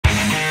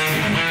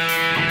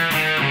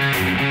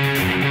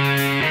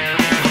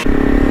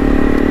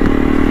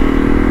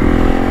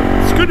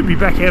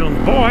back out on the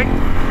bike,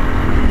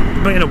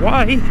 been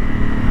away.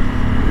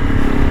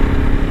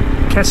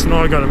 Cass and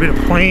I got a bit of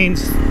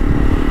plans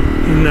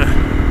in the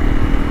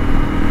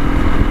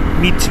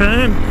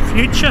mid-term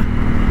future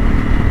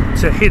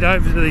to head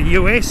over to the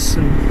US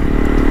and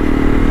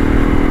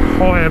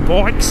hire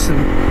bikes and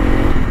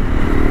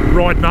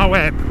ride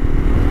Moab.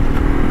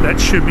 That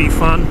should be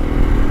fun.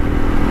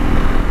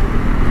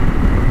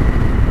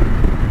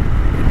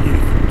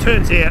 It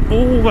turns out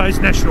all those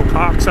national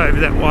parks over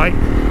that way,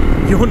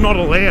 you're not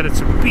allowed. It's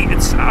a bit.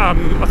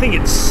 I think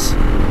it's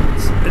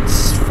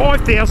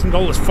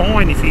 $5,000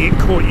 fine if you get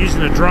caught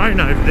using a drone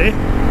over there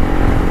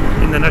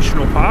in the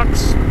national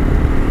parks.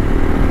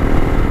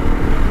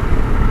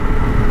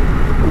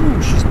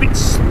 Ooh, she's a bit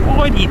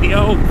slidey, the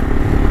old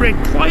red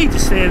clay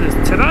just there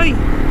today.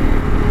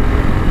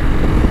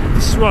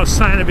 This is what I was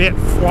saying about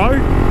flow.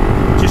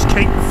 Just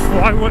keep the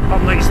flow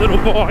on these little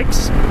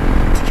bikes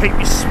to keep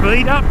your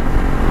speed up.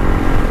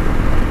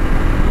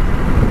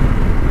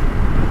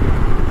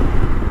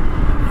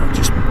 I'll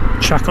just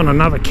chuck on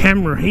another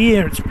camera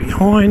here. It's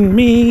behind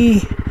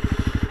me.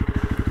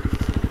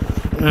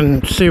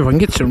 And see if I can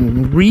get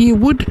some rear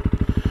wood.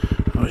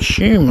 I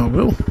assume I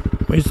will.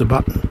 Where's the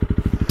button?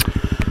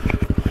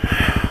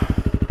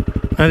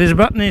 Oh, there's a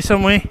button there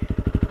somewhere.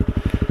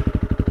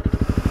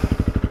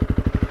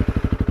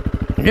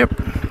 Yep,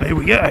 there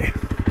we go.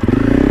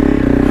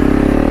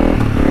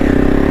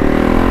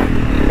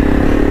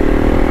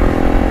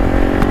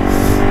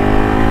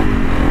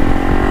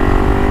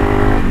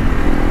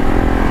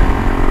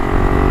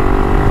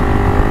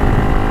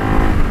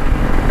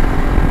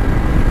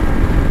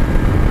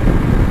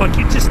 Like,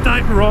 you just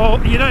don't roll,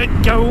 you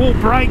don't go all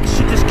brakes,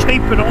 you just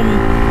keep it on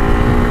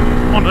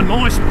a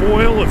nice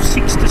boil of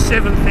 6,000 to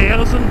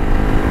 7,000.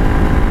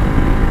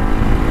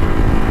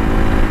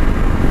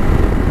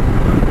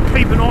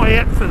 Keep an eye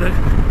out for the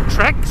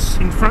tracks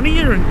in front of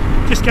you and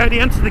just go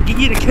down to the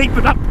gear to keep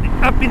it up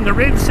in the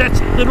revs. That's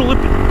a little,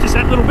 just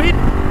that little bit.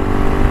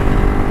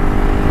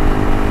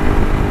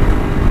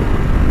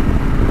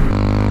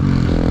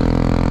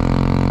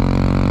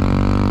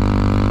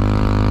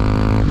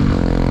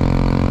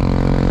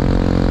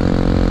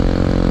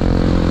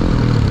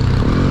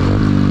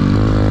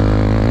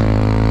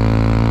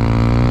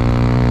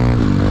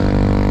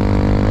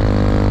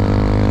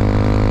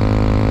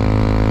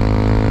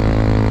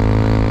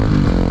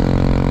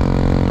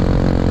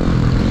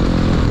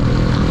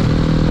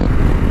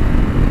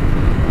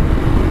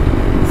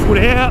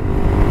 Out,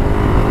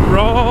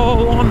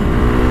 roll on.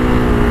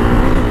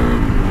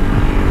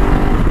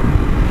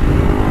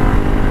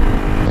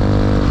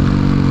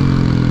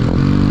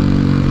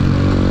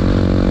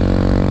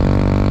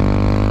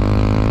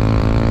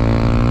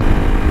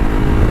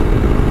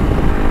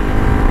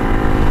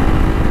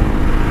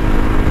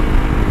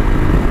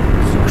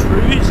 Just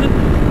cruising.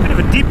 Bit of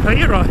a dip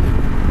here. I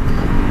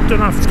don't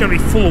know if it's going to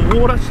be full of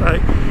water, so.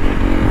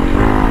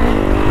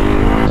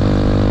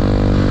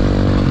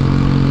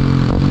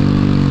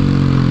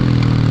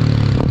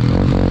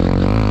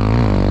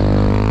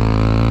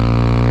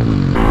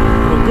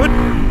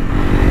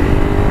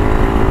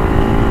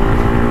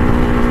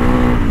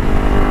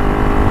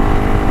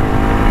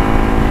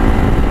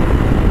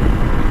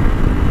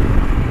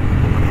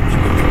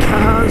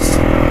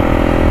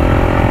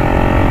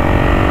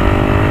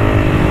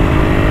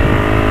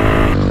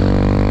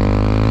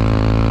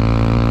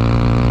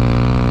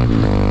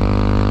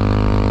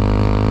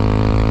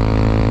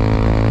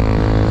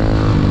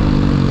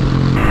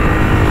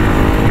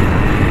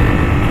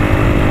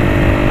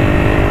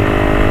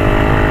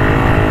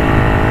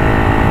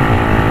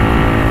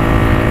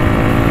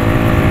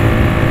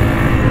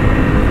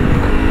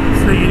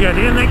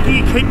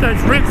 Keep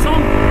those revs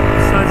on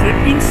so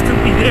they're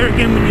instantly there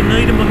again when you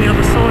need them on the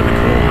other side of the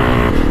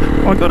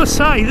corner. I've got to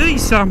say,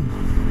 these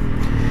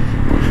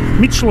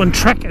Michelin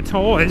Tracker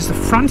tyres, the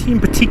front in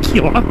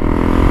particular,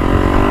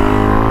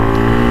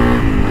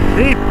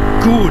 they're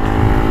good.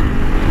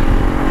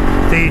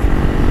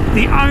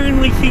 The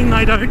only thing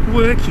they don't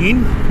work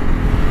in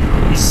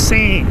is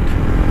sand.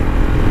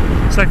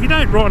 So if you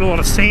don't ride a lot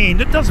of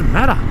sand, it doesn't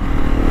matter.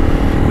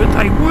 But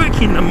they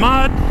work in the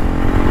mud,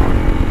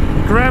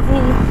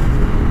 gravel,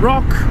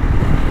 rock,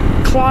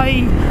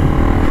 clay.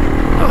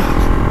 Oh,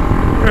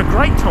 they're a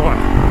great tyre.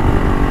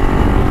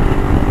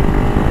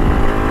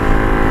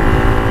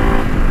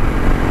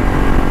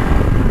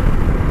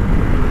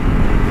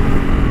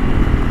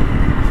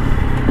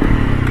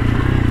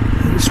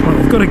 This one,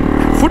 I've got a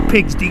foot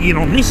pegs digging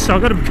on this, so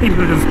I've got to keep a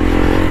bit of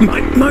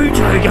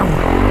mojo going.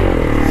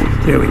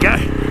 There we go.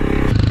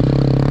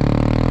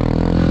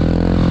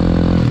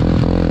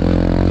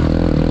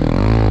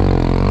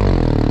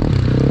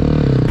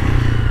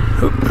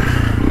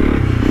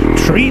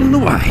 Tree in the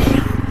way.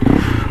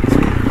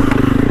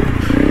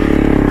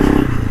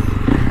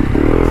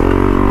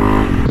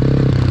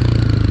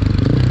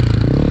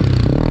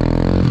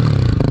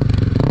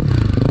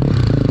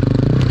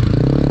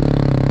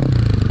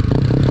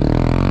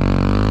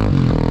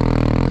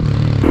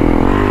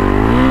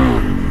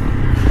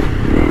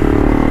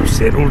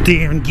 Settle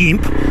down,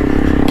 Gimp.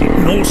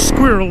 Getting all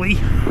squirrely.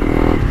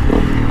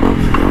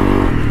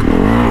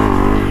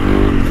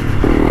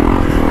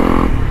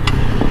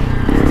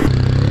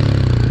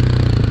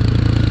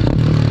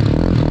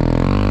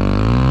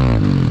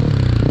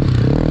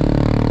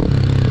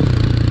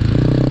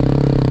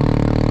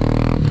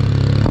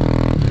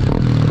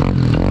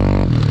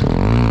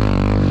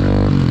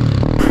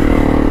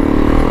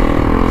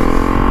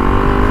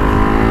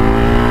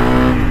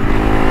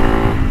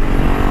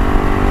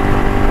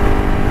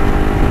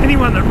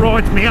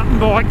 rides mountain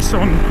bikes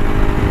on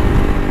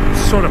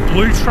sort of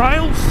blue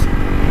trails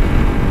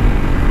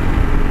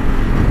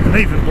and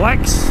even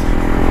blacks.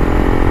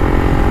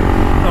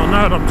 They'll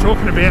know what I'm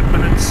talking about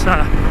when it's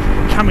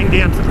coming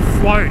down to the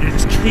flow, to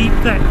just keep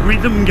that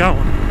rhythm going.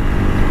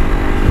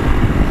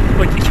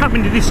 Like you come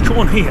into this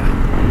corner here,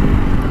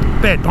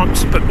 bad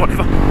bumps, but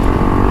whatever.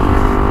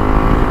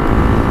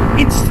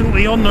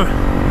 Instantly on the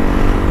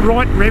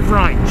right rev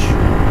range.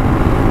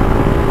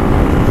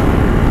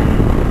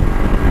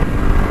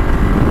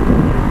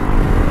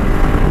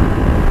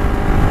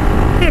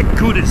 How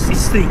good is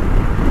this thing?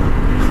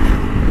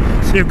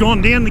 See, I've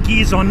gone down the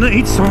gears I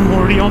need, so I'm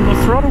already on the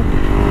throttle.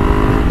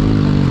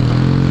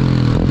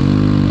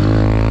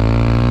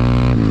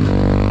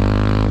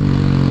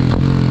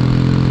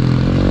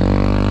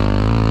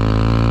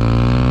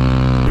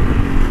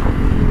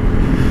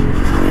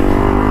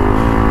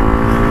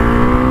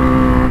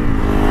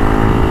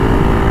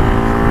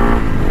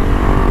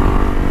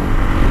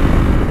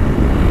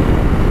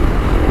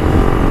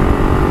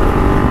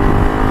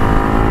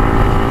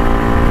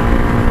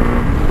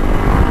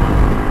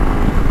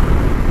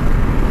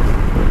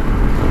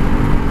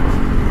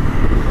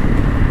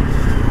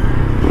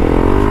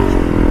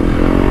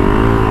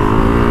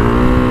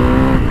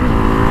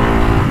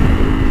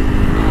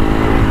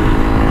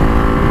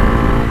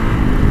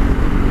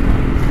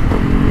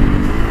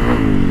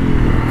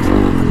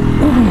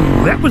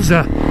 Was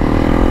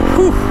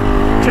whew,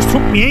 just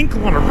took my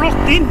ankle on a rock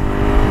then.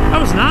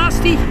 That was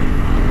nasty.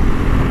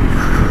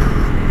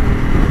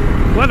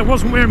 Glad I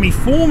wasn't wearing my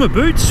former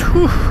boots.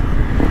 Whew.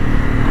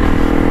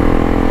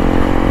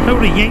 That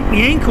would have yanked my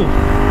ankle.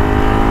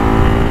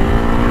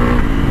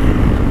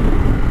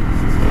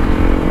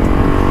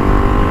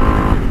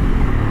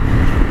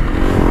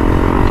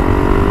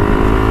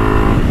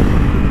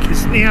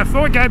 Because now if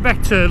I go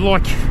back to,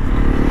 like,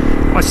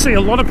 I see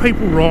a lot of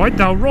people ride,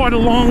 they'll ride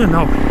along and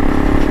they'll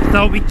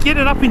be get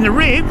it up in the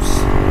revs,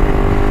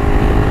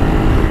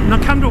 and they'll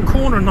come to a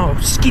corner and they'll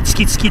skid,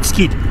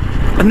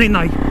 and then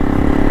they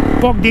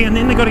bog down,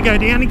 then they've got to go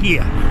down a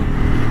gear.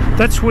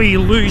 That's where you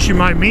lose your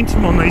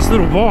momentum on these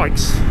little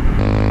bikes.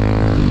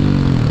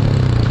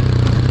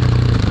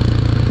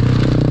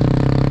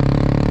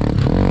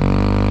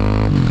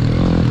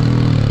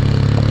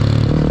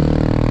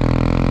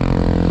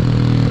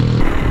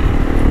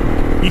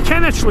 You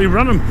can actually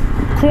run them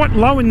quite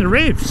low in the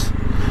revs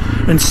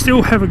and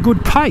still have a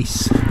good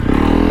pace.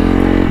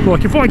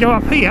 Like if I go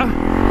up here,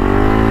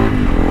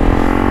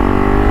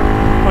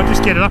 I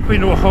just get it up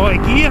into a higher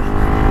gear.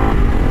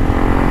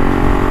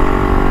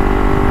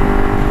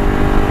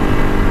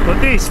 But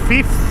there's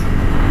fifth.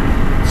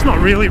 It's not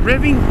really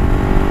revving.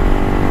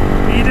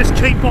 But you just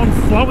keep on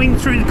flowing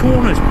through the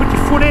corners. Put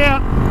your foot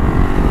out.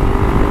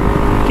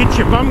 Get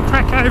your bum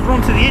crack over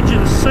onto the edge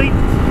of the seat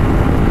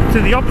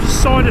to the opposite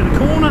side of the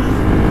corner.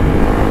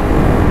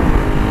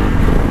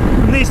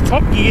 And there's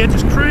top gear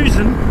just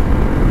cruising.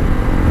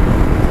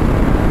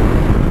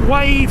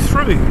 Wave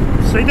through.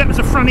 See, that was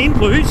a front end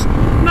lose,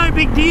 no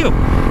big deal.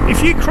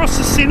 If you cross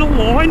the centre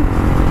line,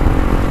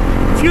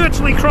 if you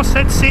actually cross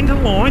that centre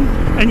line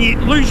and you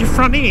lose your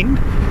front end,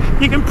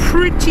 you can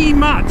pretty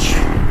much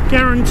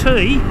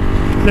guarantee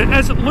that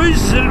as it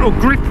loses it, it'll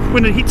grip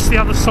when it hits the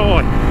other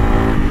side.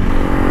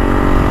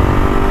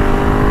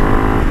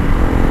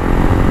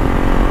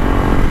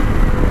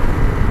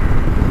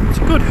 It's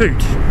a good hoot.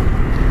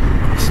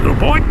 This little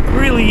bike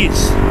really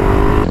is.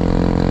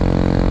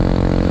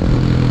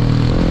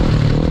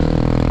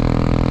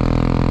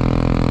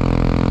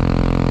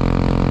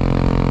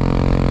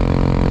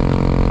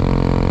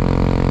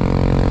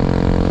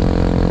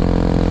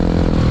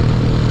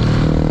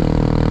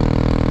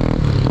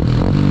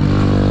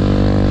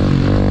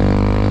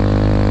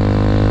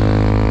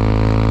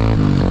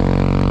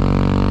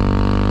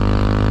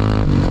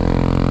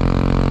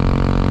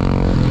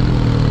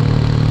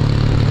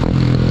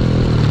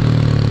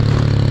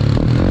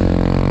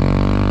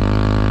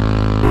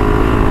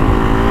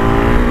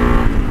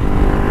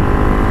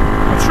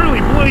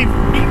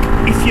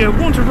 If you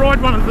want to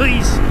ride one of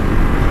these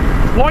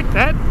like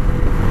that,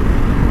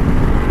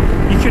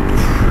 you could,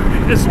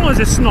 as long as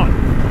it's not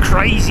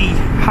crazy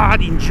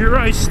hard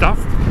enduro stuff,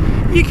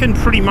 you can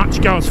pretty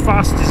much go as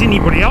fast as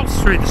anybody else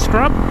through the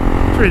scrub,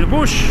 through the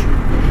bush,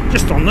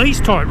 just on these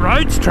type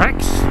roads,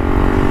 tracks.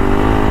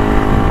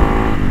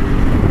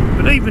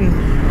 But even,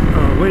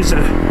 oh, where's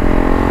a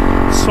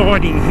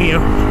siding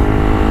here?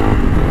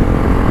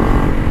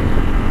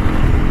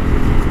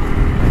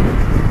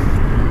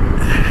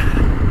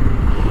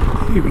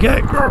 Here we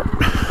go.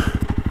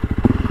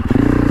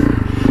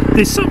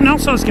 There's something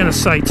else I was going to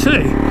say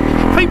too.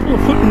 People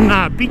are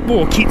putting big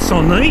bore kits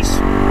on these.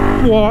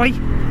 Why?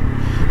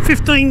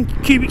 15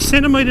 cubic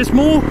centimetres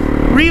more?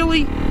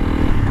 Really?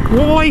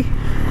 Why?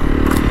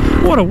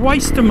 What a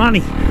waste of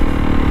money.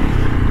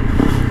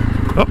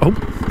 Uh-oh.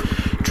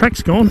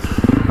 Track's gone.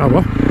 Oh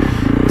well.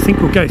 I think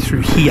we'll go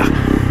through here.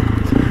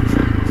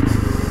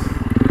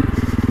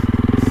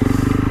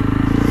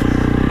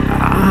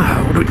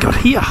 Ah, what do we got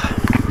here?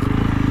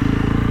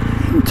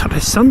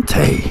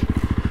 Interessante.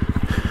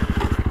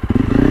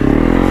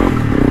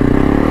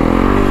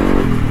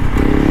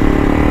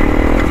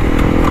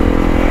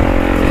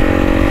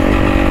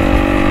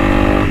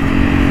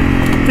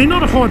 they're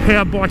not a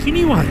high-powered bike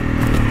anyway.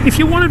 If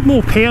you wanted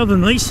more power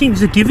than these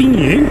things are giving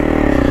you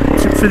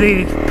for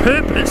their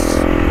purpose,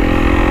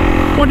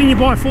 why didn't you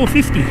buy a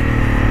 450?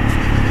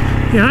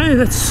 You know,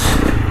 that's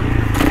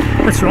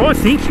what I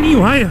think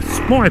anyway. It's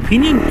my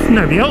opinion,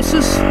 nobody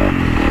else's.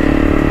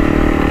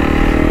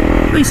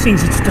 These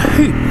things are just a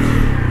hoot.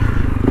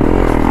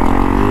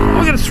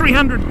 I got a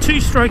 300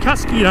 2-stroke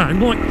Husky at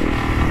home,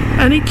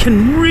 and it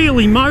can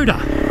really motor.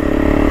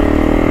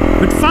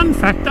 But fun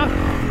factor,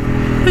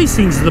 these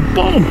things are the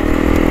bomb.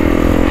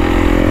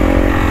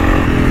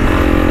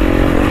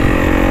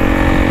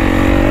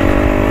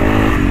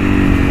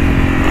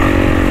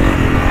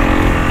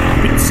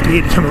 A bit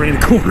scared to come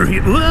around the corner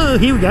here. Whoa,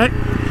 here we go.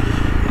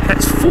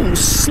 That's full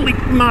slick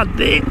mud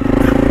there.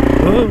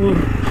 Whoa.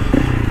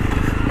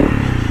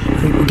 I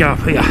think we'll go up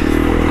here.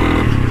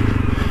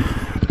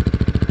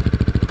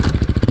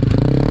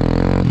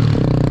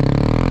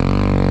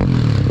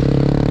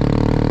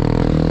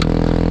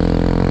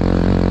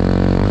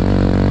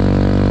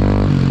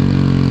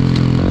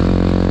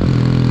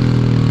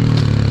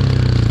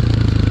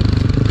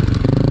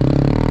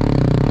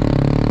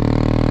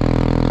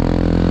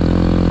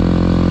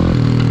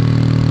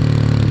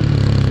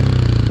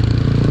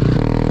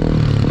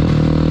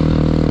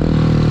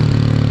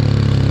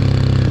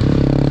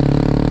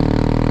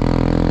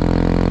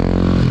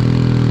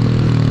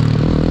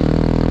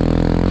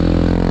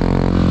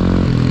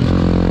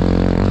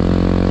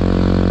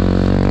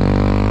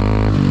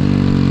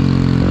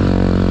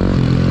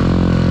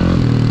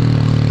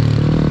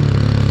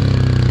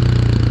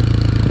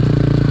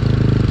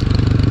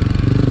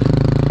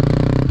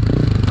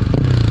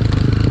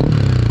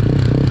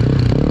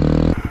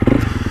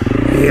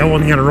 Yeah, I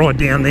wasn't going to ride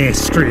down there,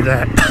 screw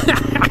that.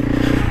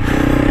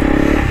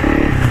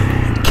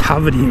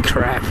 Covered in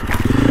crap.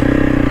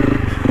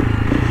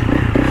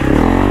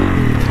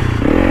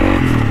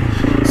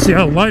 See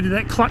how I loaded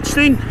that clutch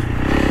then?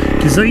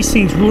 Because these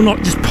things will not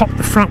just pop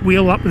the front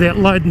wheel up without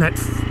loading that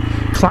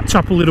clutch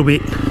up a little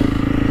bit.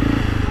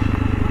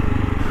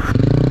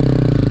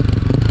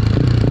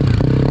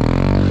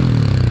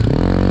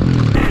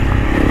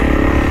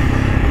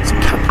 There's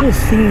a couple of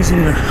things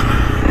in the...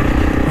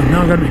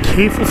 Now I've got to be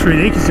careful through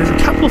there because there's a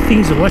couple of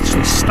things that will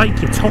actually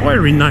stake your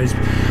tyre in those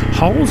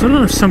holes. I don't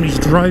know if somebody's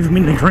drove them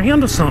in the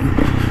ground or something.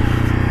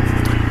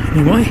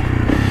 Anyway,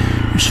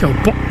 we shall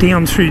bop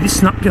down through this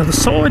and up the other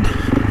side.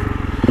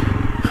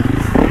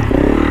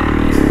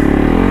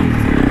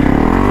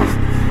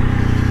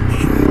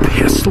 And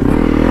pestle.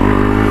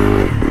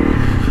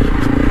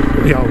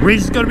 The old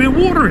res has got a bit of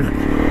water in it.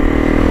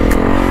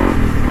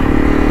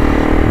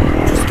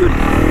 Which is good.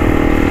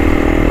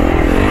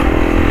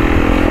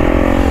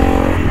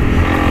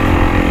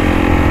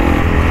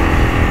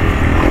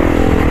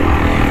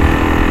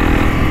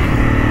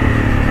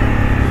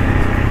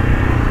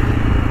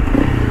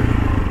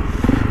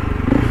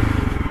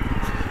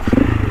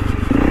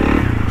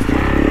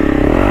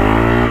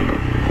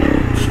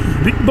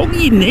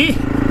 Boggy in there.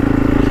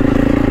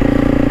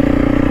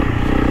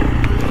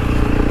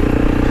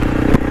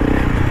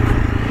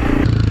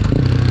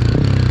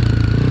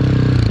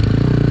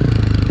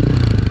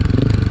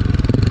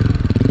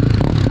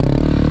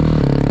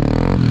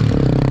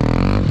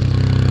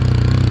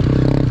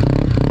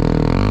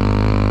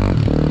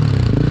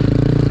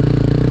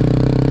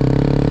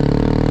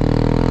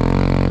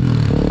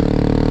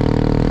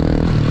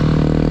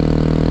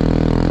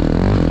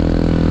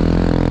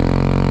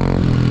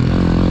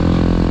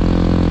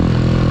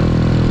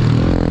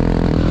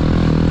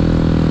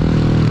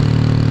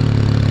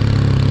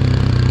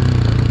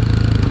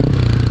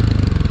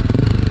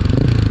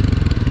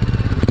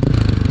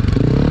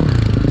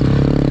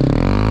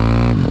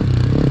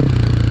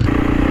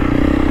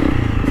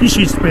 This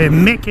used to be a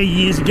mecca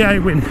years ago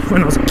when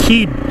I was a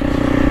kid.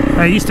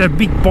 They used to have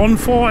big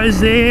bonfires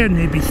there and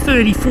there'd be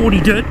 30,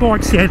 40 dirt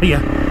bikes out here.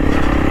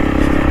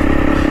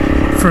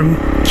 From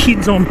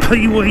kids on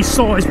pee-wee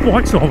sized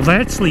bikes. Oh, they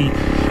actually,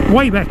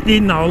 way back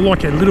then they were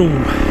like a little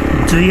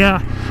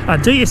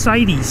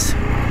DS80s.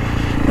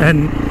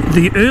 And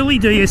the early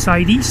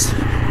DS80s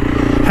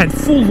had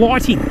full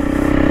lighting.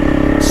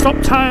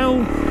 Stop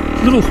tail,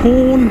 little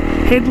horn,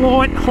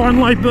 headlight, high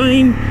and low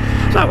beam.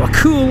 They were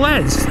cool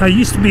as. There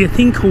used to be a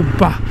thing called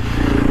Barmer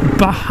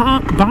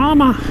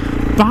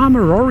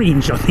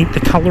Orange, I think the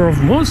colour of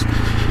them was,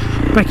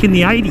 back in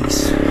the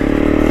 80s.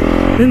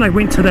 Then they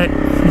went to that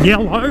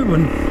yellow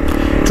and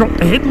dropped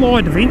the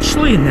headlight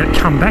eventually, and then it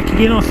come back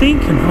again, I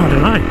think, and I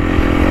don't know.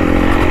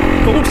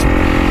 Awesome.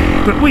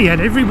 But we had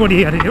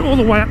everybody out here, all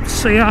the way up to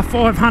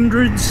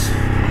CR500s,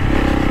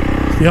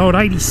 the old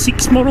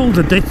 86 model,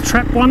 the Death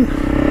Trap one.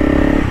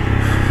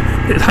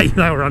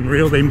 They were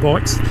unreal, them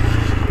bikes.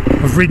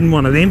 I've ridden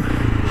one of them,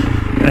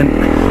 and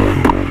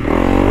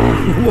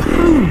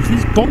whoa,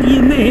 there's boggy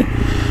in there.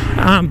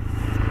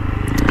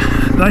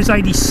 Those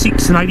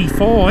 86 and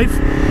 85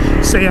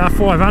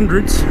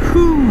 CR500s,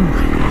 whoo,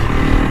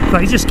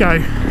 they just go,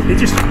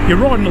 you're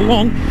riding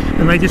along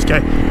and they just go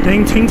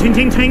ding, ting, ting,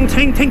 ting, ting,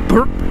 ting, ting,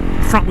 burp,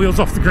 front wheels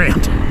off the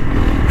ground.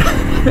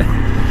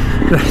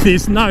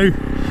 There's no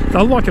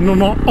They're like an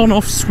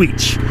on-off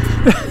switch.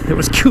 It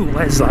was cool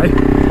as though.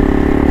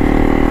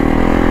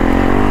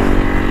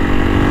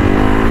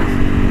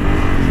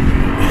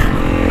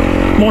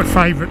 My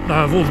favourite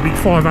of all the big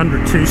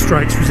 500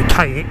 two-strokes was a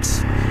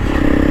KX.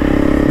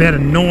 About a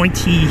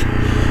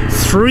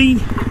 93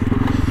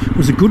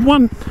 was a good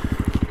one.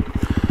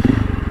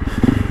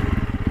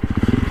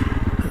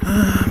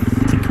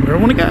 Think of where I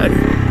want to go.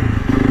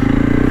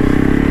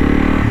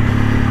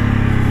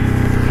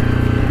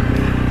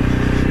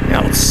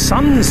 Now the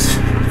sun's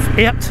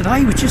out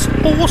today, which is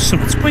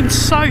awesome. It's been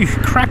so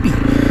crappy,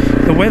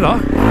 the weather.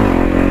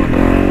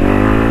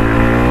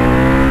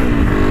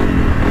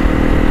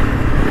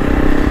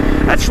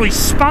 Actually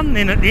spun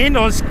then at the end.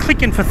 I was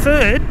clicking for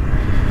third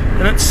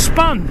and it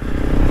spun.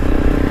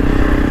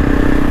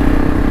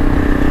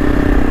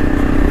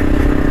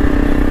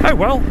 Oh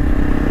well.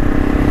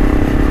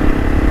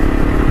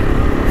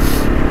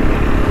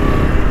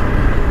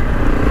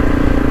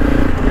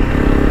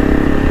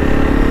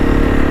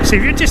 So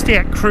if you're just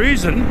out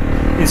cruising,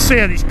 you see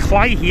how this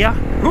clay here.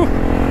 Ooh.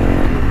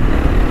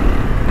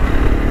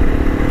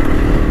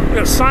 I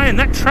was saying,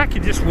 that tracker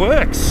just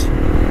works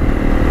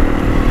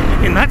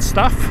in that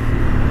stuff.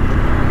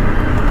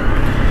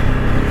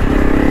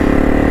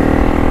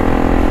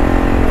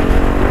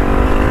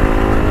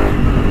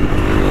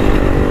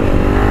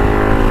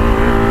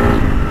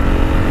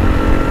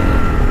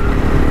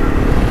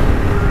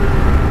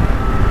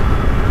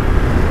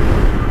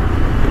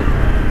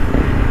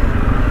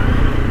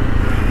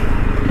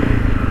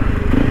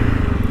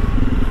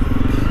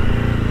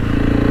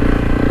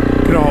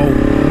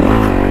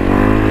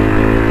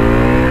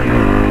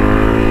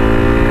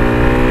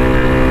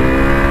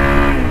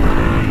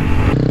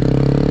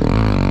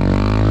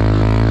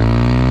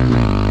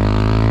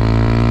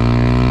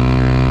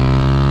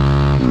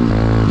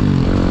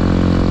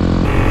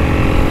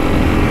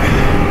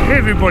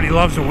 Everybody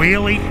loves a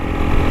wheelie.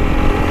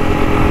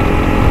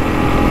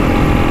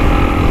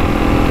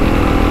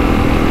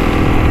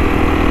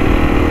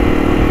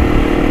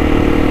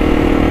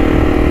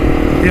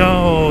 The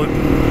old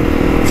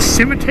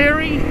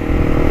cemetery.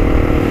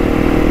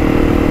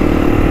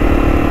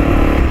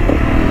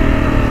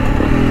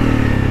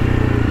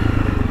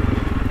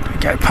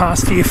 Go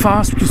past here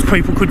fast because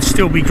people could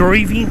still be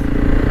grieving.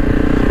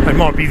 They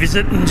might be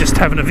visiting, just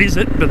having a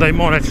visit, but they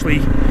might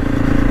actually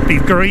be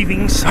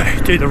grieving, so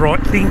do the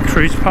right thing,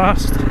 cruise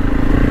past.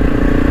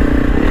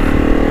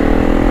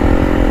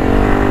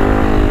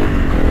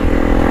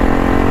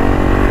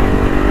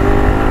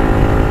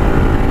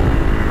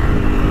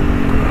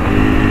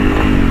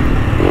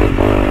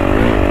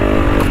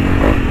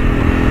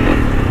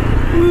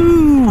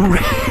 Ooh!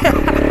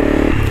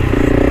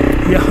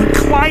 Yeah,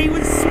 clay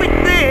was slick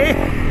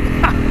there.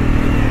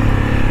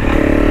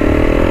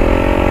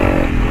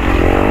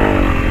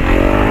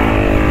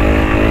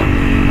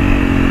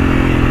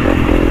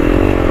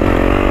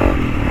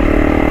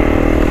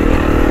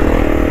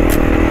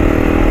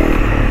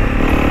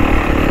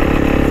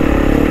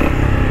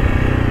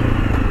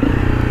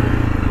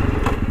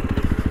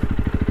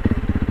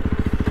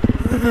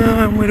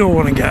 Where do I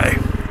want to go?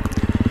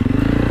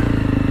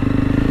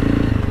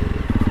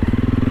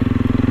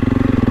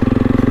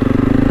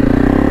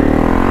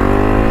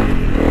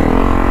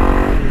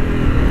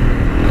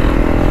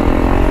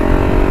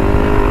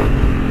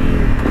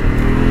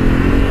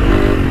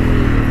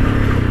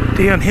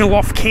 Downhill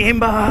off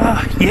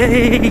Canberra,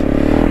 yay!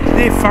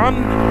 They're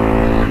fun.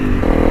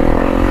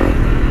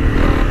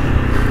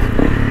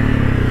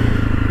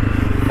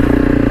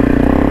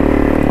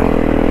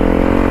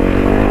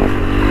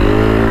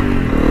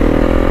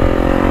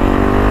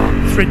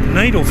 Thread the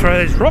needle through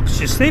those rocks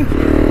just then.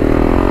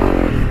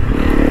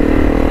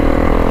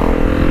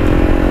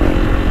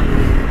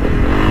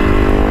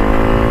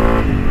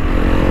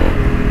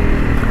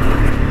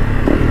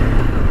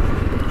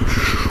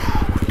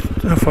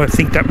 Don't know if I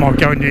think that might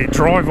go into their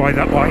driveway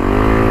that way.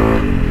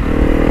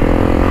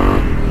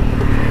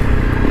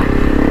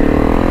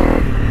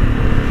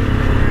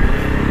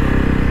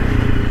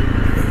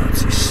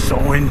 What's this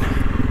sign?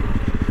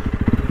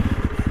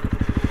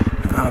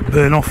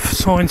 Burn off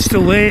sign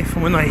still there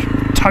from when they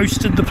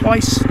toasted the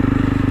place.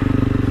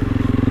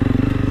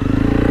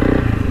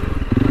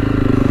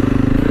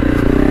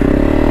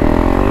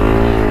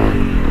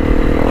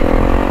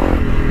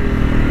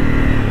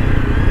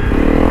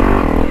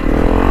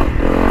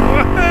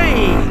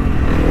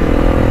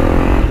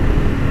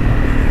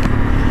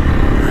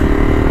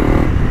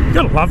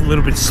 Gotta love a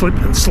little bit of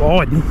slipping and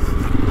sliding.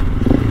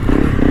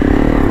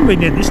 Haven't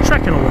been down this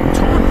track in a long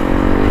time.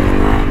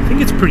 I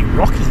think it's pretty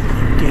rocky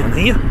down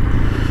here.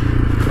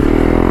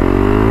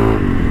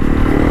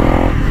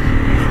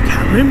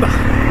 Remember, oh,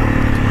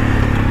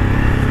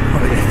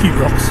 yeah, a few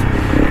rocks,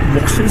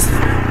 mosses.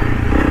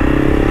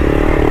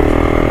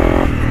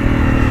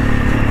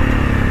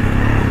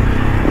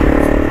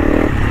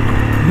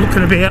 I'm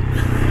looking about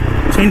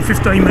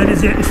 10-15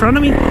 metres out in front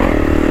of me,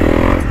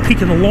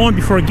 picking a line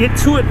before I get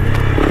to it,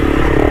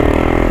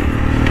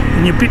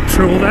 and you bit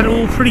through all that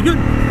all pretty good.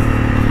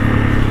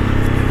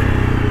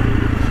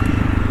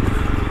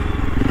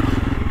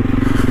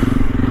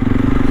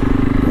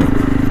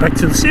 back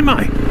to the semi.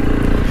 I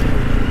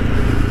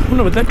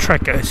wonder where that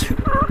track goes.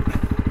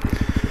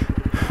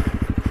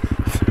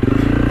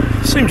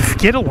 Seem to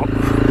forget a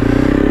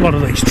lot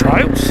of these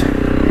trails.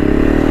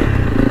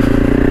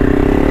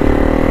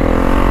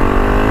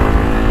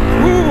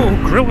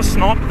 Ooh, gorilla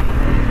snot.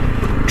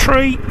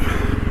 Tree.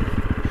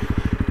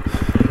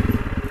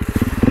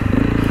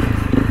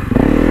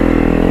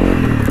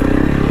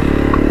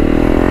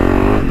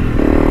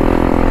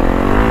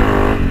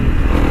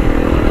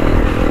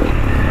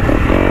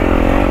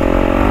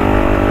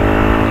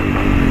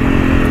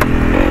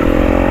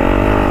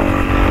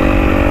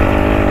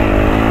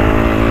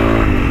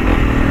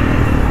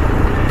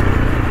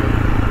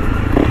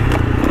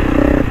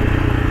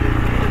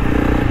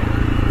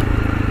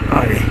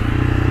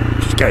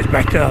 Goes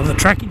back to the other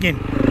track again.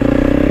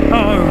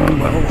 Oh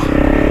well.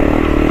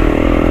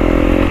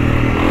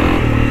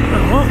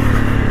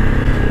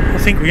 I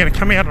think we're going to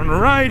come out on the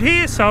road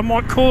here, so I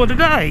might call it a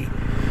day.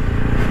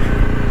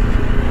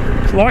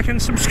 Like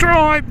and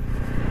subscribe.